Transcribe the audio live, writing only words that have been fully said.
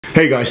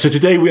Hey guys, so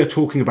today we are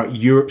talking about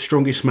Europe's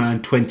Strongest Man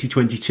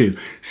 2022.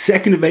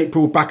 2nd of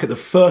April, back at the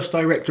First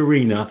Direct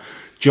Arena,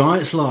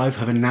 Giants Live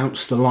have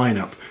announced the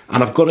lineup.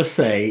 And I've got to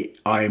say,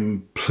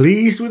 I'm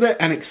pleased with it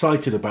and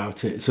excited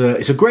about it.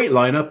 It's a great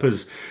lineup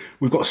as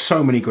we've got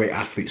so many great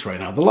athletes right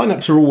now. The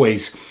lineups are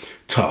always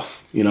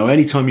tough. You know,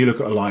 anytime you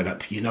look at a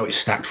lineup, you know it's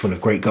stacked full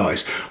of great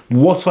guys.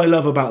 What I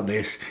love about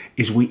this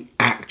is we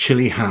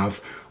actually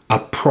have a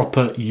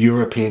proper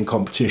European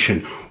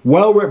competition,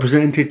 well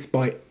represented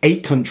by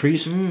 8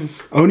 countries.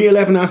 Only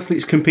 11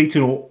 athletes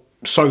competing or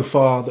so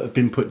far that have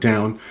been put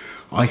down.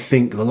 I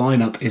think the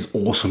lineup is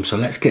awesome. So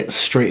let's get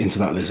straight into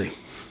that, Lizzie.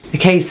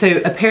 Okay,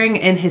 so appearing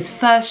in his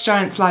first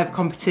Giants Live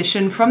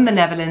competition from the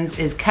Netherlands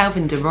is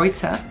Kelvin De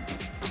Ruiter.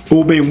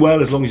 All being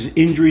well, as long as his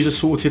injuries are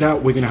sorted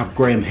out, we're going to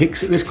have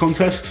Hicks at this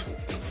contest.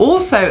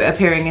 Also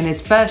appearing in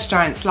his first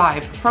Giants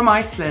Live from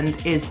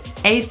Iceland is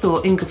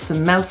Eythor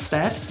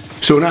Melsted.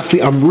 So an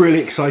athlete I'm really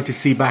excited to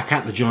see back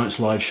at the Giants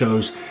Live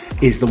shows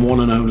is the one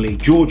and only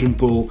Georgian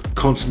bull,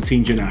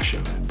 Konstantine Janashia.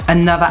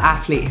 Another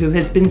athlete who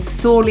has been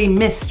sorely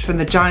missed from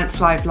the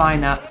Giants Live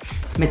lineup,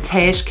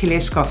 Mateusz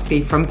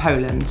Kielieskowski from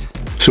Poland.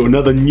 So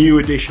another new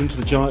addition to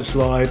the Giants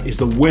Live is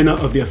the winner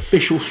of the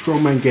official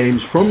Strongman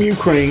Games from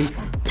Ukraine,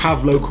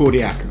 Pavlo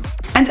Kordiyaka.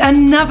 And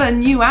another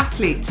new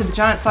athlete to the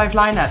Giants Live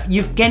lineup,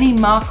 Evgeny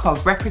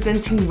Markov,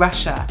 representing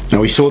Russia.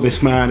 Now we saw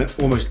this man at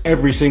almost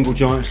every single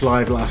Giants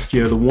Live last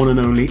year, the one and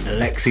only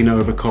Oleksii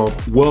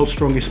Novikov, World's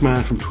Strongest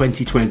Man from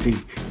 2020.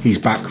 He's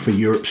back for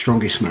Europe's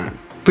Strongest Man.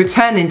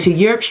 Returning to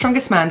Europe's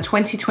Strongest Man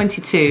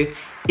 2022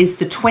 is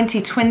the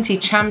 2020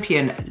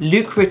 champion,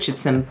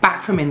 Richardson,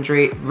 back from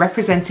injury,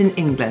 representing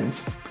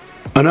England.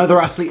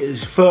 Another athlete at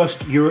his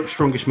first Europe's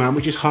Strongest Man,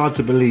 which is hard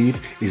to believe,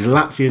 is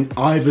Latvian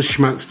Aivars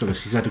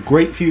Šmaukstelis. He's had a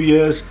great few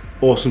years.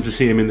 Awesome to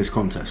see him in this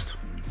contest.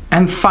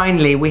 And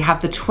finally, we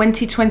have the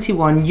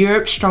 2021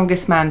 Europe's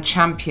Strongest Man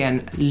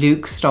champion,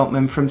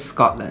 Stoltman from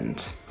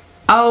Scotland.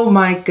 Oh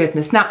my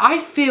goodness. Now I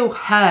feel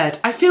heard.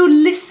 I feel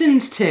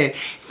listened to.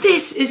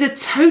 This is a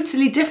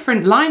totally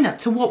different lineup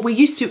to what we're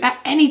used to at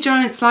any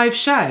Giants Live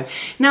show.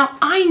 Now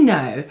I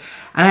know,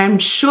 and I'm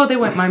sure they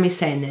won't mind me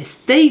saying this,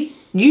 they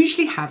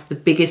usually have the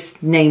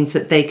biggest names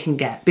that they can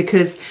get,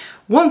 because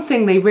one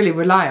thing they really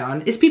rely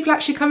on is people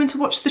actually coming to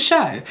watch the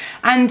show.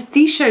 And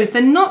these shows,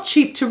 they're not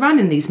cheap to run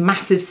in these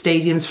massive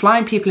stadiums,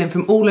 flying people in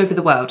from all over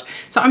the world.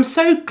 So I'm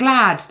so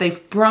glad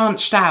they've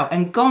branched out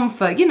and gone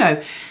for, you know,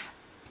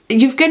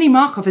 Evgeny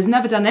Markov has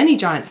never done any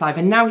Giants Live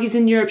and now he's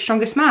in Europe's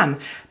Strongest Man.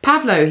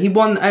 Pavlo, he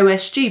won the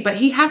OSG, but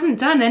he hasn't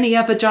done any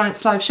other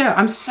Giants Live show.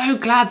 I'm so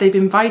glad they've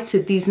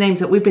invited these names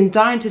that we've been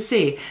dying to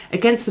see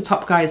against the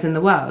top guys in the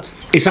world.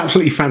 It's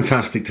absolutely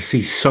fantastic to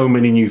see so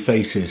many new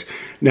faces.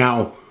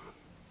 Now,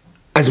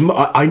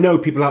 I know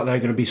people out there are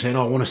going to be saying,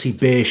 oh, I want to see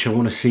Bish, I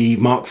want to see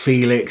Mark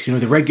Felix, you know,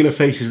 the regular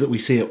faces that we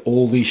see at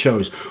all these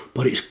shows,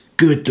 but it's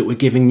good that we're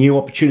giving new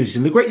opportunities.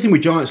 And the great thing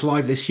with Giants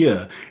Live this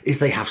year is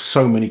they have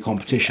so many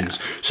competitions.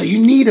 So you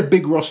need a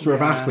big roster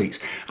of athletes.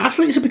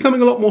 Athletes are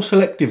becoming a lot more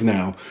selective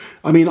now.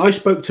 I mean, I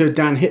spoke to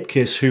Dan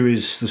Hicks, who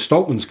is the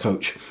Stoltman's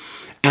coach.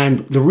 And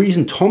the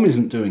reason Tom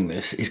isn't doing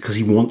this is because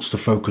he wants to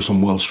focus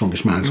on World's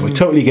Strongest Man. So I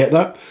totally get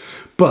that.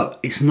 But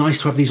it's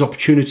nice to have these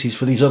opportunities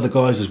for these other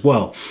guys as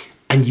well.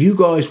 And you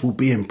guys will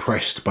be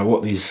impressed by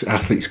what these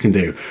athletes can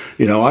do.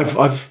 You know,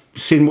 I've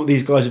seen what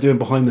these guys are doing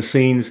behind the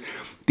scenes.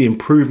 The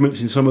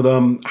improvements in some of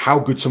them, how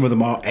good some of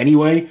them are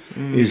anyway,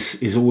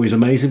 is always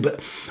amazing.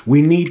 But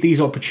we need these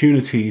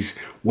opportunities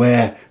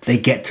where they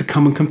get to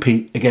come and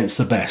compete against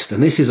the best.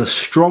 And this is a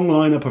strong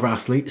lineup of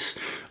athletes.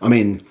 I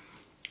mean,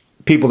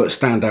 people that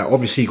stand out.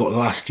 Obviously, you got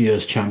last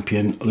year's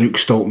champion,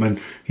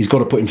 Stoltman. He's got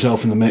to put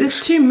himself in the mix. There's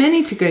too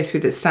many to go through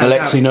that stand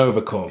out. Oleksii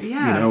Novikov.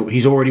 Yeah. You know,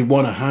 he's already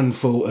won a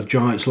handful of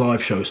Giants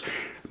Live shows.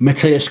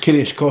 Mateusz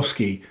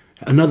Kielieskowski,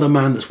 another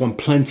man that's won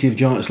plenty of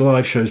Giants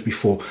Live shows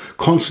before.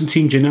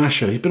 Konstantine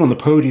Janashia, he's been on the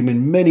podium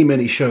in many,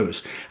 many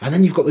shows. And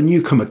then you've got the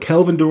newcomer,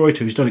 Kelvin De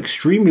Ruiter, who's done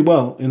extremely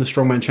well in the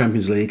Strongman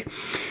Champions League.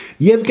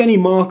 Evgeny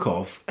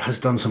Markov has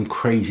done some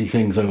crazy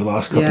things over the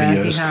last couple of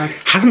years. He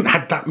has. Hasn't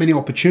had that many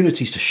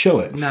opportunities to show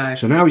it. No.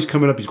 So now he's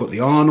coming up, he's got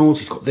the Arnolds,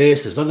 he's got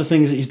this, there's other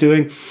things that he's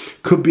doing.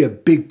 Could be a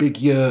big, big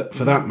year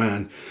for that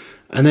man.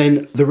 And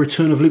then the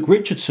return of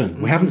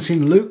Richardson. We haven't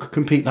seen Luke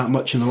compete that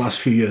much in the last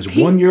few years.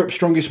 One Europe's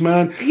Strongest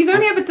Man. He's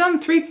only ever done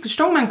 3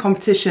 strongman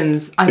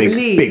competitions, I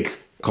believe. Big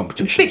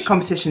competitions. Big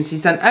competitions.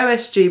 He's done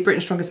OSG,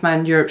 Britain's Strongest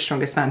Man, Europe's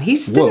Strongest Man.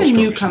 He's still a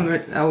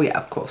newcomer. Oh yeah,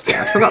 of course.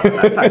 Yeah, I forgot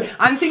that. Sorry.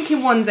 I'm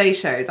thinking one-day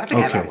shows. I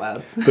forget about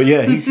worlds. But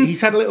yeah, he's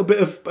had a little bit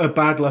of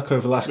bad luck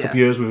over the last couple of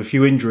years with a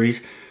few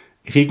injuries.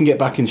 If he can get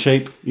back in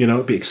shape, you know,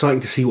 it'd be exciting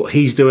to see what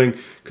he's doing,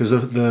 because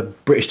the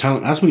British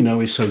talent, as we know,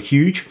 is so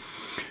huge.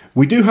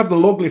 We do have the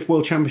log lift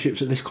world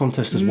championships at this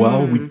contest as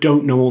well. We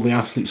don't know all the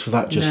athletes for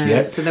that just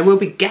yet. So there will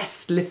be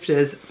guest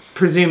lifters,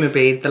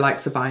 presumably the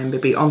likes of Iron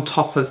Bibby, on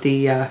top of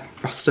the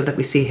roster that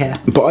we see here.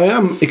 But I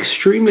am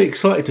extremely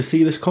excited to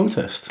see this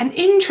contest. And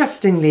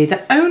interestingly,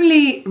 the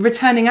only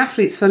returning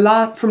athletes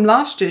from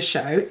last year's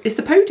show is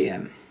the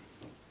podium.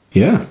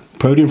 Yeah,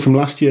 podium from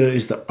last year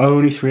is the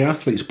only 3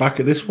 athletes back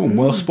at this one.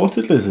 Well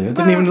spotted, Lizzie. I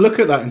didn't even look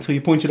at that until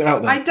you pointed it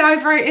out there. I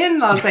dived right in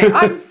last night.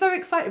 I'm so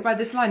excited by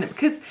this lineup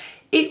because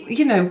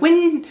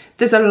when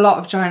there's a lot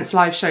of Giants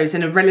live shows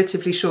in a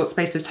relatively short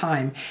space of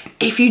time,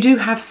 if you do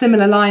have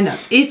similar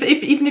lineups,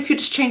 even if you're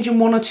just changing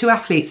 1 or 2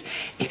 athletes,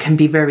 it can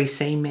be very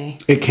samey.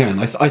 It can.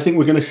 I think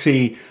we're going to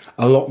see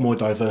a lot more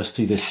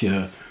diversity this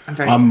year. I'm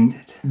very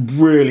excited.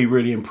 Really,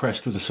 really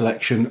impressed with the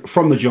selection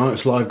from the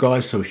Giants live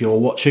guys. So if you're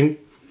watching,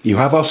 you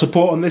have our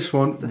support on this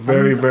one.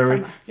 Very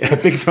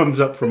big thumbs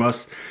up from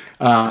us.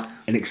 An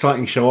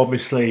exciting show,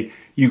 obviously.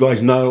 You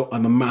guys know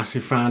I'm a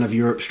massive fan of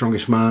Europe's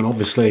Strongest Man.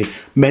 Obviously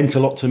meant a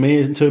lot to me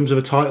in terms of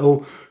a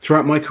title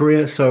throughout my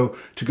career. So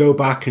to go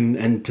back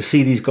and to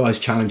see these guys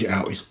challenge it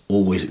out is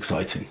always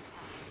exciting.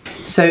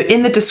 So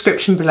in the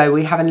description below,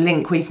 we have a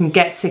link where you can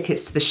get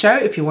tickets to the show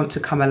if you want to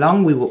come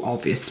along. We will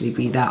obviously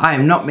be there. I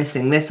am not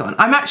missing this one.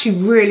 I'm actually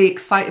really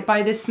excited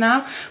by this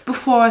now.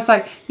 Before I was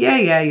like,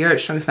 yeah,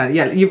 Europe's Strongest Man.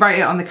 Yeah, you write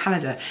it on the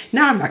calendar.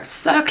 Now I'm like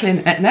circling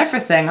it and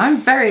everything.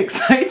 I'm very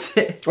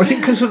excited. I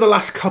think because of the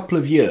last couple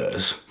of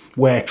years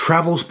where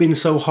travel's been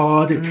so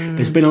hard,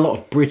 there's been a lot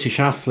of British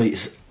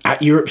athletes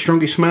at Europe's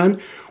Strongest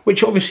Man,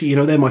 which obviously,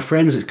 they're my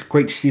friends. It's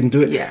great to see them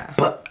do it. Yeah.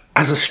 But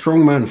as a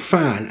strongman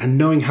fan and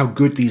knowing how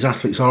good these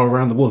athletes are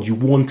around the world, you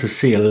want to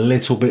see a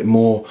little bit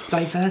more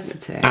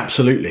diversity.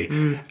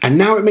 Absolutely. And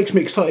now it makes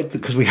me excited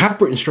because we have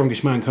Britain's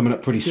Strongest Man coming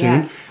up pretty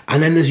soon. Yes.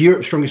 And then there's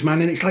Europe's Strongest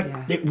Man. And it's like,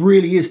 it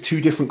really is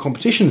 2 different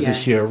competitions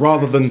this year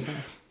rather than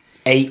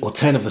 8 or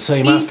 10 of the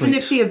same athletes. Even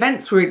if the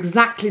events were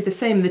exactly the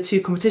same in the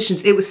 2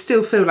 competitions, it would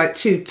still feel like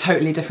 2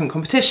 totally different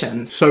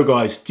competitions. So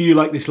guys, do you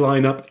like this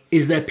lineup?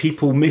 Is there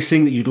people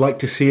missing that you'd like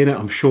to see in it?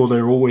 I'm sure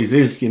there always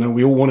is.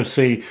 We all want to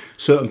see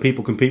certain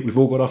people compete. We've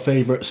all got our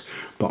favourites.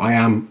 But I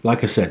am,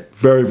 like I said,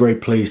 very, very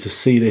pleased to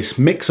see this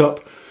mix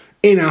up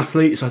in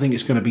athletes. I think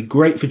it's going to be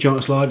great for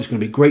Giants Live. It's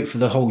going to be great for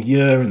the whole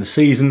year and the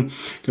season.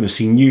 Going to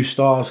see new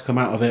stars come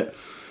out of it.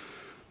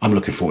 I'm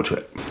looking forward to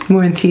it.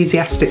 More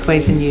enthusiastic way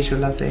than usual,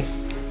 Luzzie.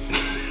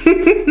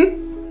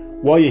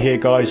 While you're here,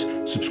 guys,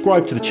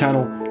 subscribe to the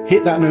channel,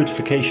 hit that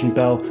notification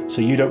bell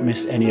so you don't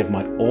miss any of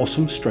my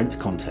awesome strength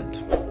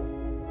content.